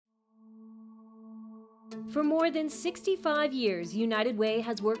For more than 65 years, United Way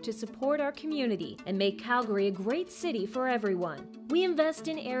has worked to support our community and make Calgary a great city for everyone. We invest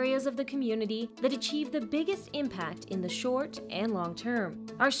in areas of the community that achieve the biggest impact in the short and long term.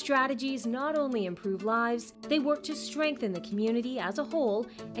 Our strategies not only improve lives, they work to strengthen the community as a whole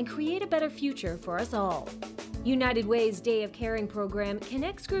and create a better future for us all. United Way's Day of Caring program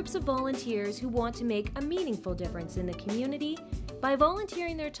connects groups of volunteers who want to make a meaningful difference in the community by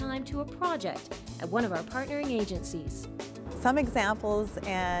volunteering their time to a project at one of our partnering agencies. Some examples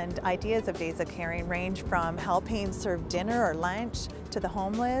and ideas of Days of Caring range from helping serve dinner or lunch to the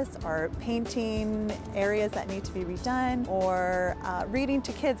homeless, or painting areas that need to be redone, or reading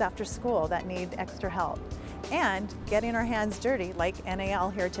to kids after school that need extra help, and getting our hands dirty like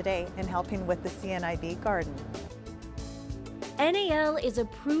NAL here today and helping with the CNIB garden. NAL is a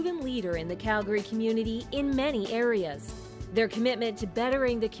proven leader in the Calgary community in many areas. Their commitment to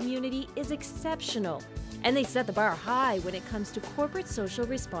bettering the community is exceptional, and they set the bar high when it comes to corporate social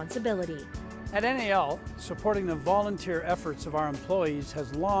responsibility. At NAL, supporting the volunteer efforts of our employees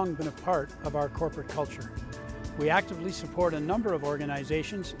has long been a part of our corporate culture. We actively support a number of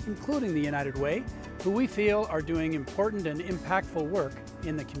organizations, including the United Way, who we feel are doing important and impactful work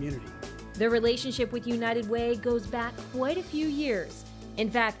in the community. Their relationship with United Way goes back quite a few years. In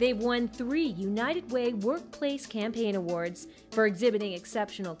fact, they've won 3 United Way Workplace Campaign Awards for exhibiting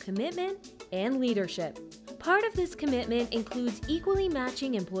exceptional commitment and leadership. Part of this commitment includes equally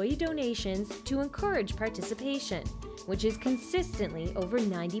matching employee donations to encourage participation, which is consistently over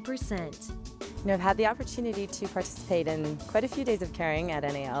 90%. I've had the opportunity to participate in quite a few Days of Caring at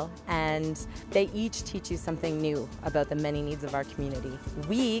NAL, and they each teach you something new about the many needs of our community.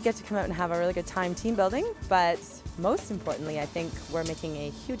 We get to come out and have a really good time team building, but most importantly, I think we're making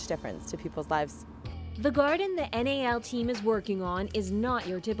a huge difference to people's lives. The garden the NAL team is working on is not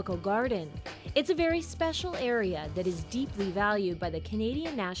your typical garden. It's a very special area that is deeply valued by the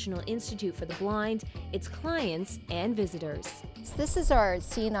Canadian National Institute for the Blind, its clients, and visitors. So this is our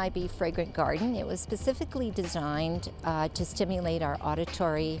CNIB fragrant garden. It was specifically designed to stimulate our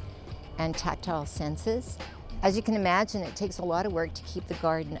auditory and tactile senses. As you can imagine, it takes a lot of work to keep the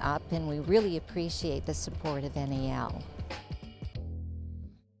garden up, and we really appreciate the support of NAL.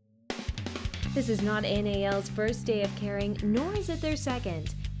 This is not NAL's first Day of Caring, nor is it their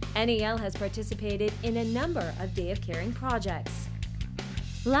second. NAL has participated in a number of Day of Caring projects.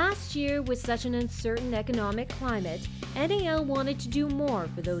 Last year, with such an uncertain economic climate, NAL wanted to do more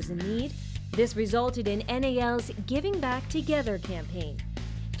for those in need. This resulted in NAL's Giving Back Together campaign.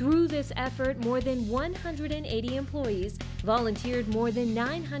 Through this effort, more than 180 employees volunteered more than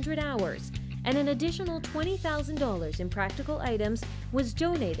 900 hours, and an additional $20,000 in practical items was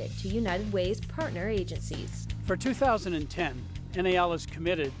donated to United Way's partner agencies. For 2010, NAL is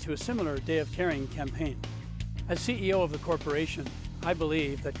committed to a similar Day of Caring campaign. As CEO of the corporation, I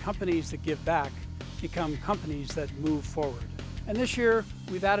believe that companies that give back become companies that move forward. And this year,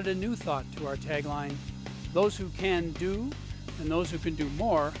 we've added a new thought to our tagline: those who can do and those who can do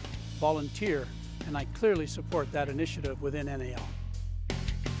more volunteer, and I clearly support that initiative within NAL.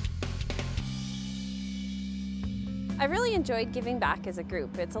 I really enjoyed giving back as a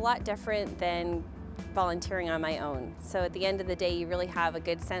group. It's a lot different than volunteering on my own. So at the end of the day, you really have a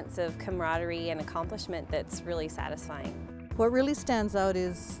good sense of camaraderie and accomplishment that's really satisfying. What really stands out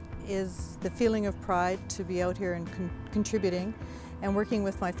is the feeling of pride to be out here and contributing, and working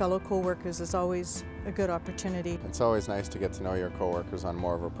with my fellow co-workers is always a good opportunity. It's always nice to get to know your co-workers on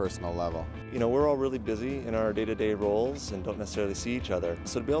more of a personal level. You know, we're all really busy in our day-to-day roles and don't necessarily see each other.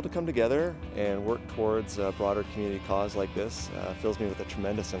 So to be able to come together and work towards a broader community cause like this fills me with a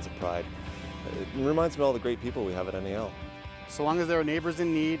tremendous sense of pride. It reminds me of all the great people we have at NAL. So long as there are neighbors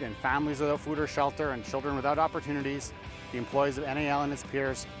in need and families without food or shelter and children without opportunities, the employees of NAL and its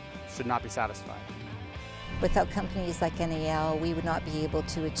peers should not be satisfied. Without companies like NAL, we would not be able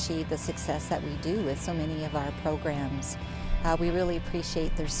to achieve the success that we do with so many of our programs. We really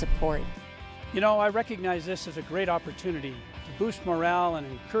appreciate their support. You know, I recognize this as a great opportunity to boost morale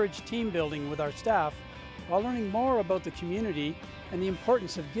and encourage team building with our staff while learning more about the community and the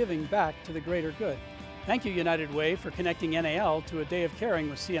importance of giving back to the greater good. Thank you, United Way, for connecting NAL to a Day of Caring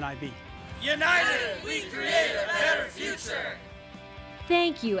with CNIB. United, we create a better future!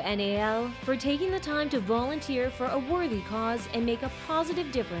 Thank you, NAL, for taking the time to volunteer for a worthy cause and make a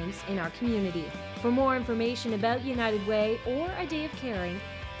positive difference in our community. For more information about United Way or a Day of Caring,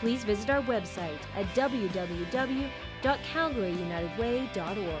 please visit our website at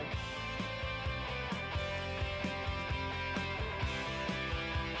www.calgaryunitedway.org.